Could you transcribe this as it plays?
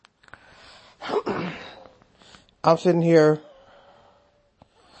I'm sitting here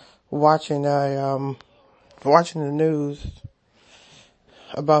watching watching the news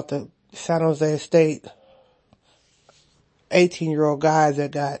about the San Jose State 18-year-old guy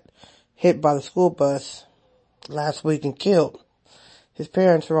that got hit by the school bus last week and killed. His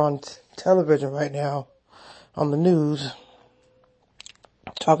parents are on television right now on the news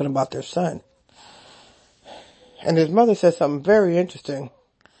talking about their son. And his mother said something very interesting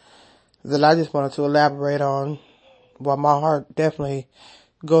that I just wanted to elaborate on. While my heart definitely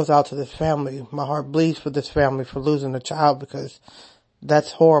goes out to this family, my heart bleeds for this family for losing a child, because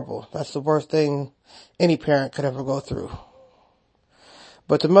that's horrible. That's the worst thing any parent could ever go through.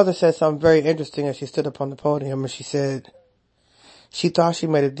 But the mother said something very interesting as she stood up on the podium, and she said she thought she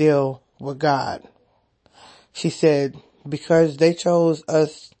made a deal with God. She said because they chose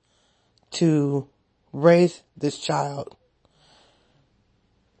us to raise this child,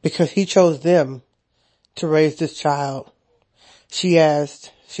 because he chose them to raise this child, she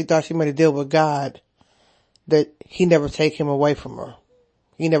thought she made a deal with God that he never take him away from her.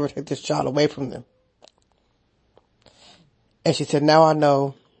 He never take this child away from them. And she said, now I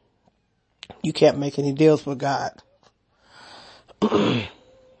know you can't make any deals with God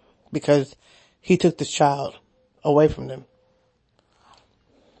because he took this child away from them.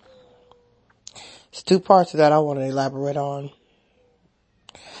 There's two parts of that I want to elaborate on.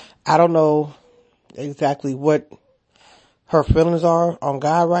 I don't know exactly what her feelings are on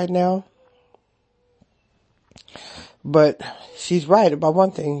God right now, but she's right about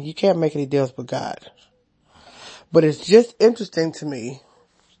one thing: you can't make any deals with God. But it's just interesting to me.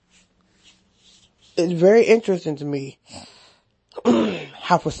 It's very interesting to me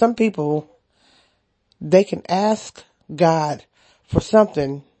how for some people they can ask God for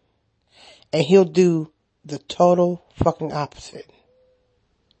something and he'll do the total fucking opposite.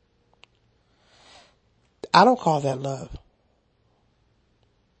 I don't call that love.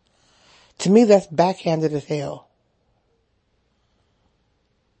 To me, that's backhanded as hell.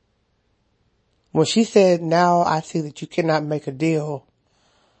 When she said, now I see that you cannot make a deal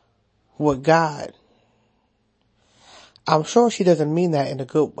with God, I'm sure she doesn't mean that in a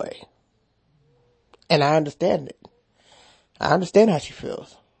good way. And I understand it. I understand how she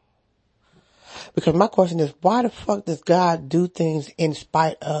feels. Because my question is, why the fuck does God do things in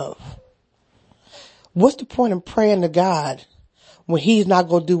spite of? What's the point in praying to God when he's not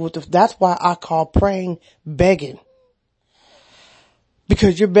going to do that's why I call praying begging.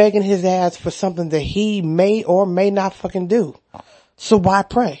 Because you're begging his ass for something that he may or may not fucking do. So why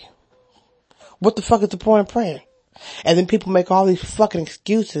pray? What the fuck is the point of praying? And then people make all these fucking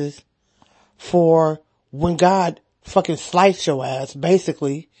excuses for when God fucking sliced your ass,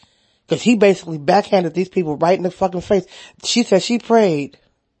 basically. Because he basically backhanded these people right in the fucking face. She said she prayed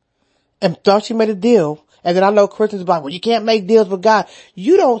and thought she made a deal. And then I know Christians are like, well, you can't make deals with God.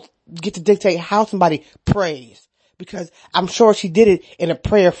 You don't get to dictate how somebody prays. Because I'm sure she did it in a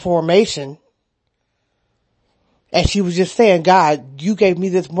prayer formation. And she was just saying, God, you gave me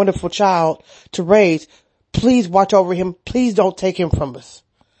this wonderful child to raise. Please watch over him. Please don't take him from us.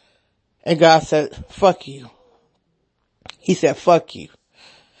 And God said, fuck you. He said, fuck you.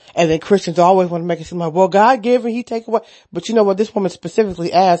 And then Christians always want to make it seem like, well, God gave and he take away. But you know what? This woman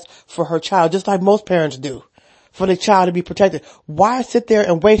specifically asked for her child, just like most parents do, for the child to be protected. Why sit there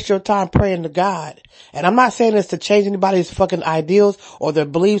and waste your time praying to God? And I'm not saying this to change anybody's fucking ideals or their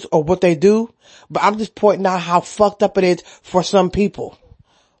beliefs or what they do, but I'm just pointing out how fucked up it is for some people.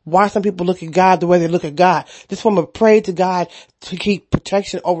 Why some people look at God the way they look at God. This woman prayed to God to keep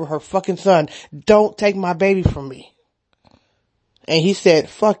protection over her fucking son. Don't take my baby from me. And he said,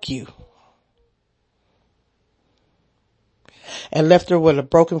 fuck you. And left her with a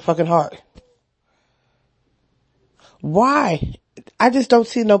broken fucking heart. Why? I just don't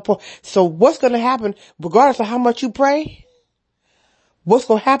see no point. So what's going to happen, regardless of how much you pray? What's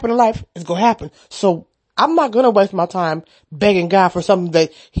going to happen in life is going to happen. So I'm not going to waste my time begging God for something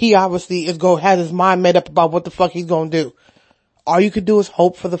that he obviously has his mind made up about what the fuck he's going to do. All you could do is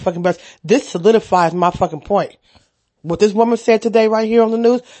hope for the fucking best. This solidifies my fucking point. What this woman said today right here on the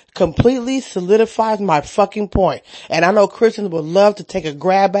news completely solidifies my fucking point. And I know Christians would love to take a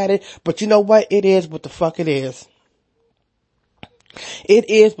grab at it, but you know what? It is what the fuck it is. It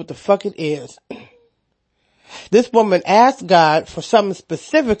is what the fuck it is. This woman asked God for something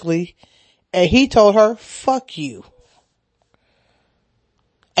specifically, and he told her, fuck you.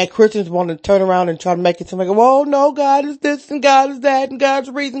 And Christians want to turn around and try to make it seem like, well, no, God is this and God is that and God's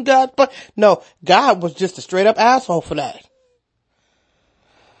the reason God's, but no, God was just a straight up asshole for that.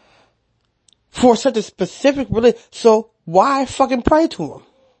 For such a specific religion. So why fucking pray to him?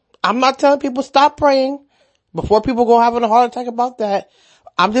 I'm not telling people stop praying before people go having a heart attack about that.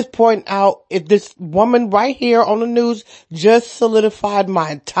 I'm just pointing out if this woman right here on the news just solidified my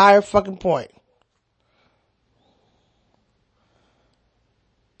entire fucking point.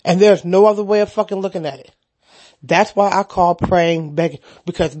 And there's no other way of fucking looking at it. That's why I call praying begging.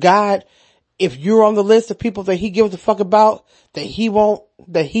 Because God, if you're on the list of people that he gives a fuck about, that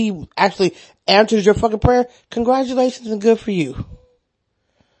he actually answers your fucking prayer, congratulations and good for you.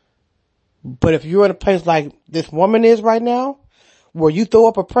 But if you're in a place like this woman is right now, where you throw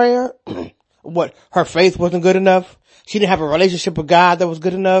up a prayer, what, her faith wasn't good enough, she didn't have a relationship with God that was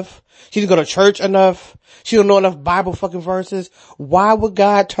good enough, she didn't go to church enough, she don't know enough Bible fucking verses, why would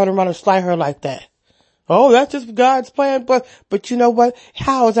God turn around and slight her like that? Oh, that's just God's plan, but you know what?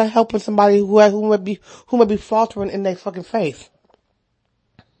 How is that helping somebody who might be faltering in their fucking faith?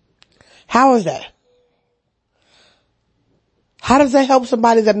 How is that? How does that help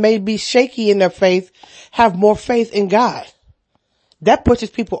somebody that may be shaky in their faith have more faith in God? That pushes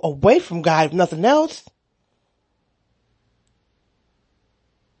people away from God, if nothing else.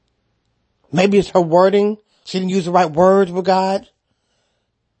 Maybe it's her wording. She didn't use the right words with God.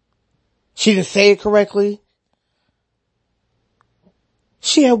 She didn't say it correctly.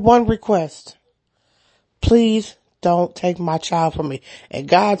 She had one request. Please don't take my child from me. And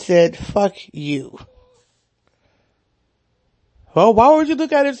God said, fuck you. Well, why would you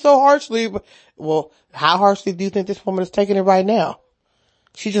look at it so harshly? Well, how harshly do you think this woman is taking it right now?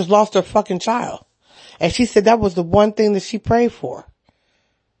 She just lost her fucking child. And she said that was the one thing that she prayed for.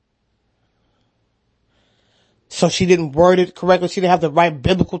 So she didn't word it correctly. She didn't have the right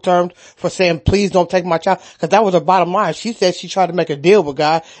biblical terms for saying, please don't take my child. Cause that was her bottom line. She said she tried to make a deal with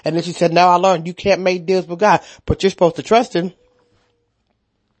God. And then she said, now I learned you can't make deals with God, but you're supposed to trust him.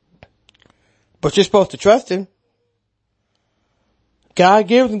 God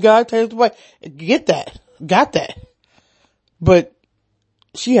gives and God takes away. Get that. Got that. But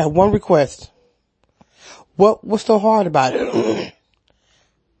she had one request. What's so hard about it?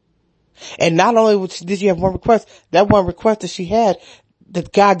 And not only did she have one request, that one request that she had,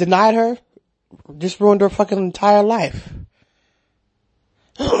 that God denied her, just ruined her fucking entire life.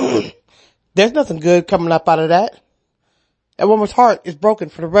 There's nothing good coming up out of that. That woman's heart is broken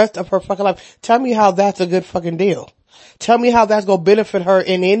for the rest of her fucking life. Tell me how that's a good fucking deal. Tell me how that's gonna benefit her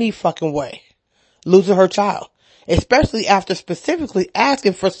in any fucking way. Losing her child. Especially after specifically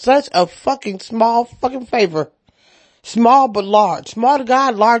asking for such a fucking small fucking favor. Small but large. Small to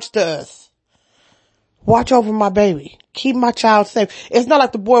God, large to us. Watch over my baby. Keep my child safe. It's not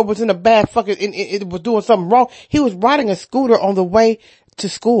like the boy was in a bad fucking, it was doing something wrong. He was riding a scooter on the way to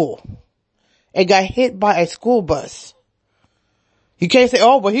school and got hit by a school bus. You can't say,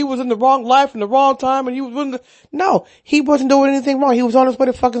 oh, but he was in the wrong life in the wrong time and he was no, he wasn't doing anything wrong. He was on his way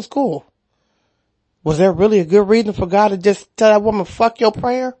to fucking school. Was there really a good reason for God to just tell that woman, fuck your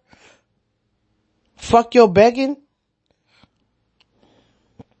prayer? Fuck your begging?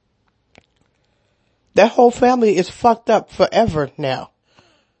 That whole family is fucked up forever now.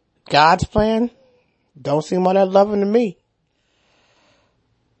 God's plan don't seem all that loving to me.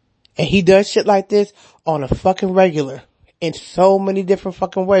 And he does shit like this on a fucking regular in so many different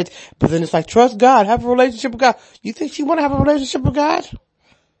fucking ways. But then it's like, trust God, have a relationship with God. You think she want to have a relationship with God?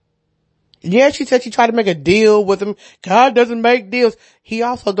 Yeah, she said she tried to make a deal with him. God doesn't make deals. He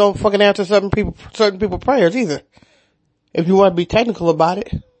also don't fucking answer certain people prayers either. If you want to be technical about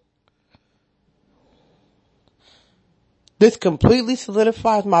it. This completely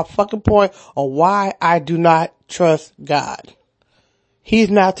solidifies my fucking point on why I do not trust God.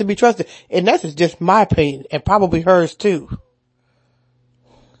 He's not to be trusted. And that's just my opinion and probably hers too.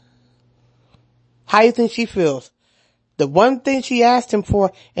 How do you think she feels? The one thing she asked him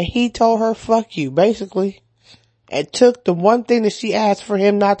for and he told her fuck you basically. And took the one thing that she asked for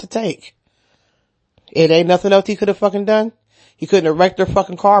him not to take. It ain't nothing else he could have fucking done. He couldn't have wrecked her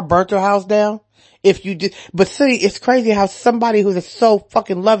fucking car, burnt her house down. If you did, but see, it's crazy how somebody who's so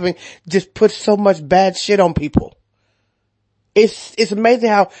fucking loving just puts so much bad shit on people. It's amazing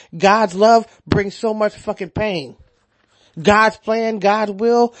how God's love brings so much fucking pain. God's plan, God's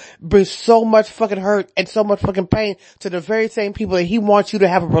will brings so much fucking hurt and so much fucking pain to the very same people that he wants you to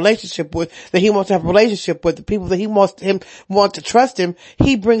have a relationship with, that he wants to have a relationship with, the people that he want to trust him.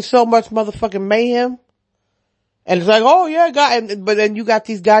 He brings so much motherfucking mayhem. And it's like, oh yeah, God, but then you got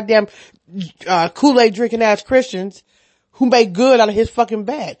these goddamn, Kool-Aid drinking ass Christians who make good out of his fucking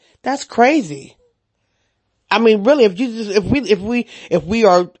bad. That's crazy. I mean, really, if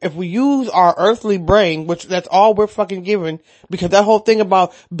we use our earthly brain, which that's all we're fucking given, because that whole thing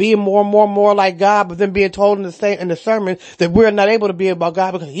about being more and more and more like God, but then being told in the sermon that we're not able to be about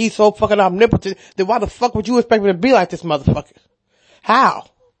God because he's so fucking omnipotent, then why the fuck would you expect me to be like this motherfucker? How?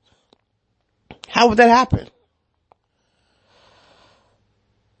 How would that happen?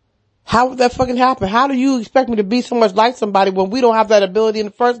 How would that fucking happen? How do you expect me to be so much like somebody when we don't have that ability in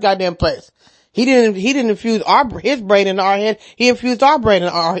the first goddamn place? He didn't infuse his brain into our head. He infused our brain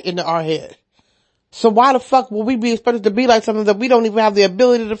into our head. So why the fuck will we be expected to be like something that we don't even have the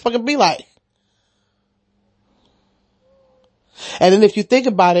ability to fucking be like? And then if you think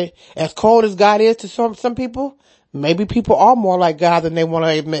about it, as cold as God is to some people, maybe people are more like God than they want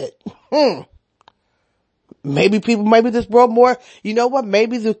to admit. Maybe this world more, you know what?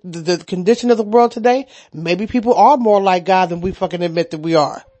 Maybe the condition of the world today, maybe people are more like God than we fucking admit that we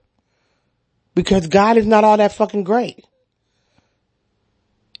are. Because God is not all that fucking great.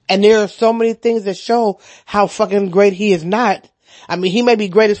 And there are so many things that show how fucking great he is not. I mean, he may be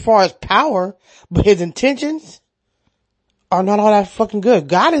great as far as power, but his intentions are not all that fucking good.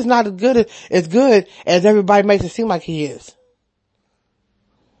 God is not as good as everybody makes it seem like he is.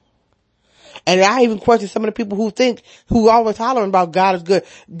 And I even question some of the people who always hollering about God is good.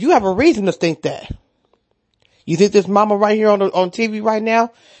 You have a reason to think that. You think this mama right here on TV right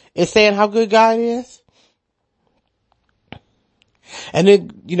now is saying how good God is? And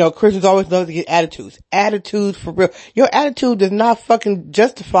then, Christians always love to get attitudes. Attitudes for real. Your attitude does not fucking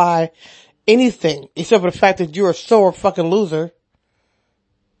justify anything except for the fact that you're a sore fucking loser.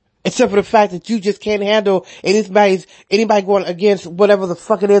 Except for the fact that you just can't handle anybody going against whatever the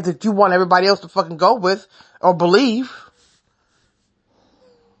fuck it is that you want everybody else to fucking go with or believe.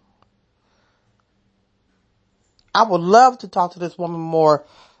 I would love to talk to this woman more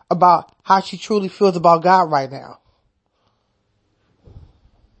about how she truly feels about God right now.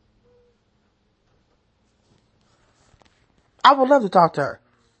 I would love to talk to her.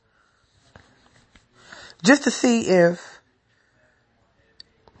 Just to see if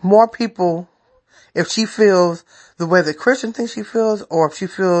more people, if she feels the way that Christian thinks she feels, or if she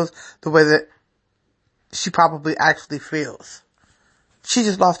feels the way that she probably actually feels. She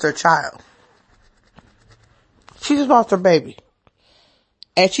just lost her child. She just lost her baby.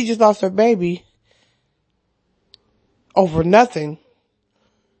 And she just lost her baby over nothing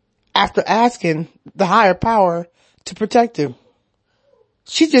after asking the higher power to protect him.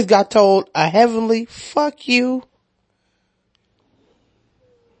 She just got told a heavenly fuck you.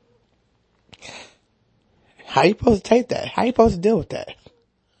 How you supposed to take that? How you supposed to deal with that?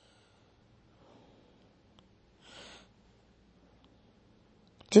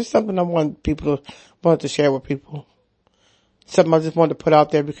 Just something I wanted to share with people. Something I just wanted to put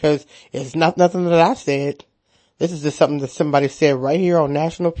out there because it's nothing that I said. This is just something that somebody said right here on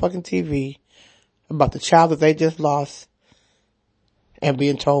national fucking TV about the child that they just lost and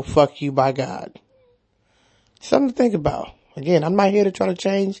being told fuck you by God. Something to think about. Again, I'm not here to try to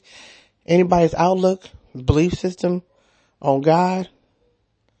change anybody's outlook, belief system on God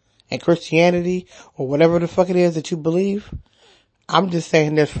and Christianity or whatever the fuck it is that you believe. I'm just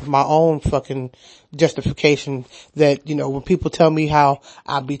saying this for my own fucking justification that, when people tell me how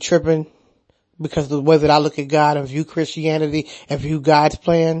I be tripping because of the way that I look at God and view Christianity and view God's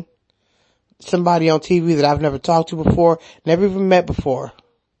plan, somebody on TV that I've never talked to before, never even met before,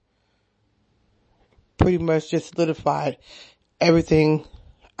 pretty much just solidified everything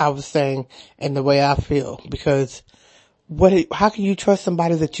I was saying and the way I feel. Because how can you trust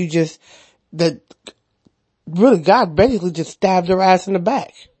somebody that really God basically just stabbed her ass in the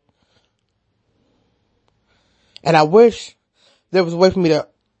back? And I wish there was a way for me to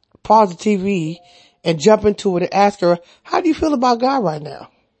pause the TV and jump into it and ask her, how do you feel about God right now?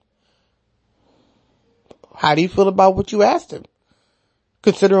 How do you feel about what you asked him?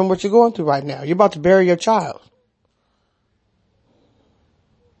 Considering what you're going through right now. You're about to bury your child.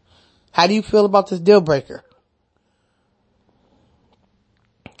 How do you feel about this deal breaker?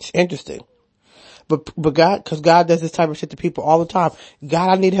 It's interesting. But God, cause God does this type of shit to people all the time. God,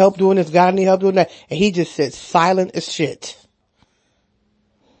 I need help doing this. God, I need help doing that. And he just sits silent as shit.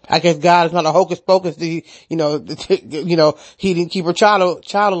 I guess God is not a hocus pocus. He didn't keep her child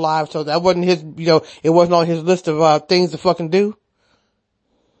alive. So that wasn't his, it wasn't on his list of, things to fucking do.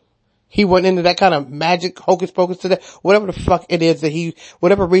 He went into that kind of magic hocus pocus to that. Whatever the fuck it is that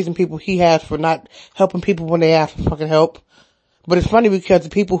whatever reason he has for not helping people when they ask for fucking help. But it's funny because the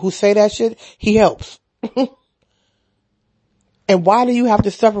people who say that shit, he helps. And why do you have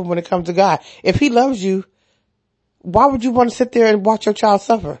to suffer when it comes to God? If he loves you, why would you want to sit there and watch your child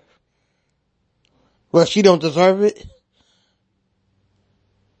suffer? Well, she don't deserve it.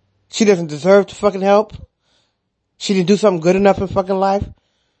 She doesn't deserve to fucking help. She didn't do something good enough in fucking life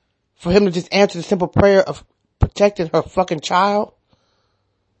for him to just answer the simple prayer of protecting her fucking child.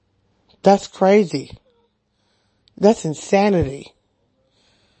 That's crazy. That's insanity.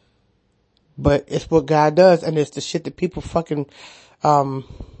 But it's what God does, and it's the shit that people fucking,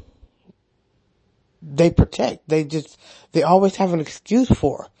 they protect. They always have an excuse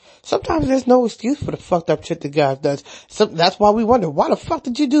for. Sometimes there's no excuse for the fucked up shit that God does. So that's why we wonder, why the fuck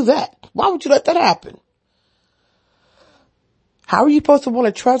did you do that? Why would you let that happen? How are you supposed to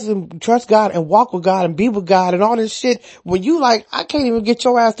want to trust God and walk with God and be with God and all this shit when you like, I can't even get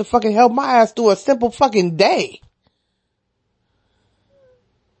your ass to fucking help my ass through a simple fucking day?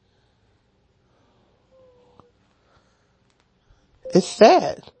 It's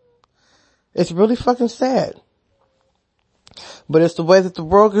sad. It's really fucking sad. But it's the way that the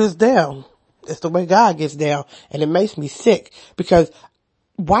world gets down. It's the way God gets down. And it makes me sick. Because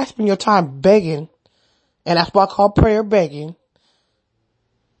why spend your time begging? And that's what I call prayer begging.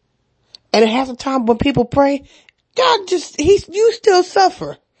 And it has a time when people pray, God you still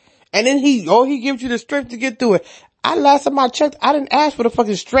suffer. And then he gives you the strength to get through it. Last time I checked, I didn't ask for the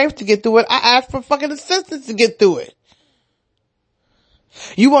fucking strength to get through it. I asked for fucking assistance to get through it.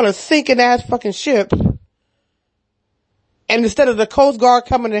 You want to sink an ass fucking ship, and instead of the Coast Guard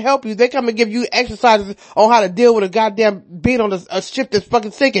coming to help you, they come and give you exercises on how to deal with a goddamn being on a ship that's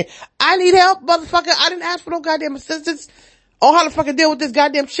fucking sinking. I need help, motherfucker. I didn't ask for no goddamn assistance on how to fucking deal with this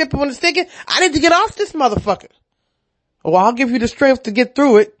goddamn ship when it's sinking. I need to get off this motherfucker. Well, I'll give you the strength to get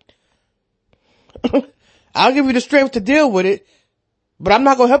through it. I'll give you the strength to deal with it. But I'm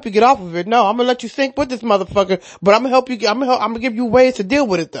not gonna help you get off of it. No, I'm gonna let you sink with this motherfucker. But I'm gonna help you. I'm gonna give you ways to deal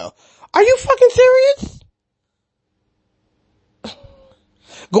with it though. Are you fucking serious?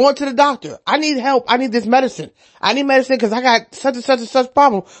 Going to the doctor. I need help. I need this medicine. I need medicine because I got such and such and such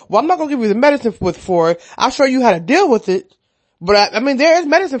problem. Well, I'm not gonna give you the medicine for it. I'll show you how to deal with it. But I mean, there is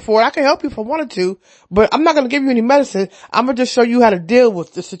medicine for it. I can help you if I wanted to. But I'm not gonna give you any medicine. I'm gonna just show you how to deal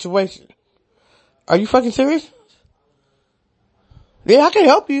with the situation. Are you fucking serious? Yeah, I can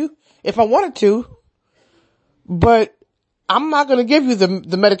help you if I wanted to, but I'm not going to give you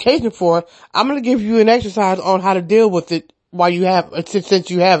the medication for it. I'm going to give you an exercise on how to deal with it while you have, since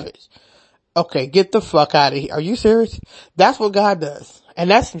you have it. Okay, get the fuck out of here. Are you serious? That's what God does.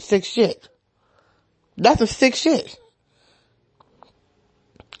 And that's some sick shit. That's some sick shit.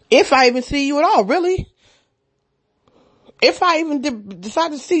 If I even see you at all, really. If I even decide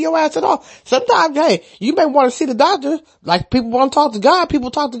to see your ass at all, sometimes, hey, you may want to see the doctor. Like people want to talk to God,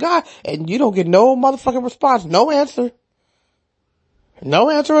 people talk to God, and you don't get no motherfucking response, no answer. No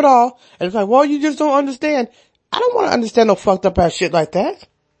answer at all. And it's like, well, you just don't understand. I don't want to understand no fucked up ass shit like that.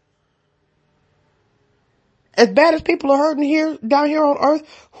 As bad as people are hurting down here on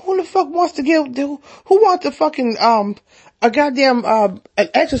earth, who the fuck wants to who wants to fucking, a goddamn, an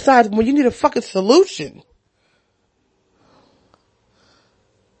exercise when you need a fucking solution?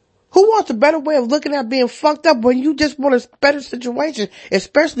 Who wants a better way of looking at being fucked up when you just want a better situation,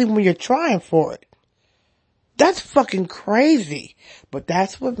 especially when you're trying for it? That's fucking crazy. But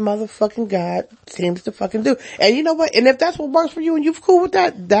that's what motherfucking God seems to fucking do. And you know what? And if that's what works for you and you're cool with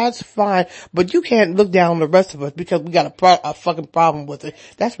that, that's fine. But you can't look down on the rest of us because we got a fucking problem with it.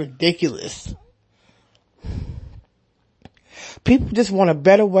 That's ridiculous. People just want a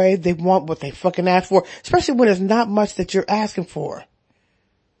better way. They want what they fucking ask for, especially when there's not much that you're asking for.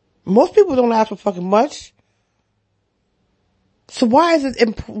 Most people don't ask for fucking much. So why is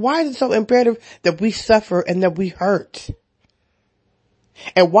it so imperative that we suffer and that we hurt?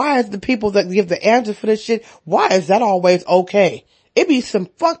 And why is the people that give the answers for this shit, why is that always okay? It be some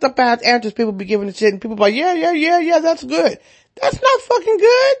fucked up ass answers people be giving the shit and people be like, yeah, that's good. That's not fucking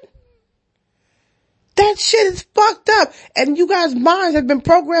good. That shit is fucked up. And you guys' minds have been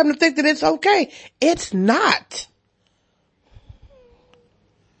programmed to think that it's okay. It's not.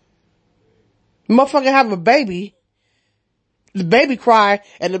 Motherfucker have a baby, the baby cry,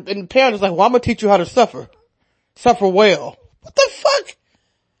 and the parent is like, well, I'm gonna teach you how to suffer. Suffer well. What the fuck?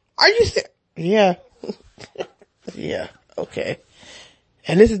 Are you serious? Yeah. Yeah, okay.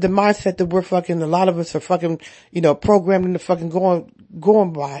 And this is the mindset that a lot of us are fucking, programmed into fucking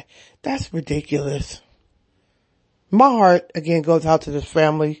going by. That's ridiculous. My heart, again, goes out to this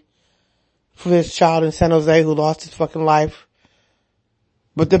family, for this child in San Jose who lost his fucking life.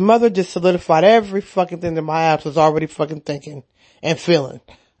 But the mother just solidified every fucking thing that my ass was already fucking thinking and feeling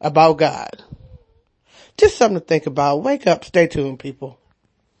about God. Just something to think about. Wake up. Stay tuned, people.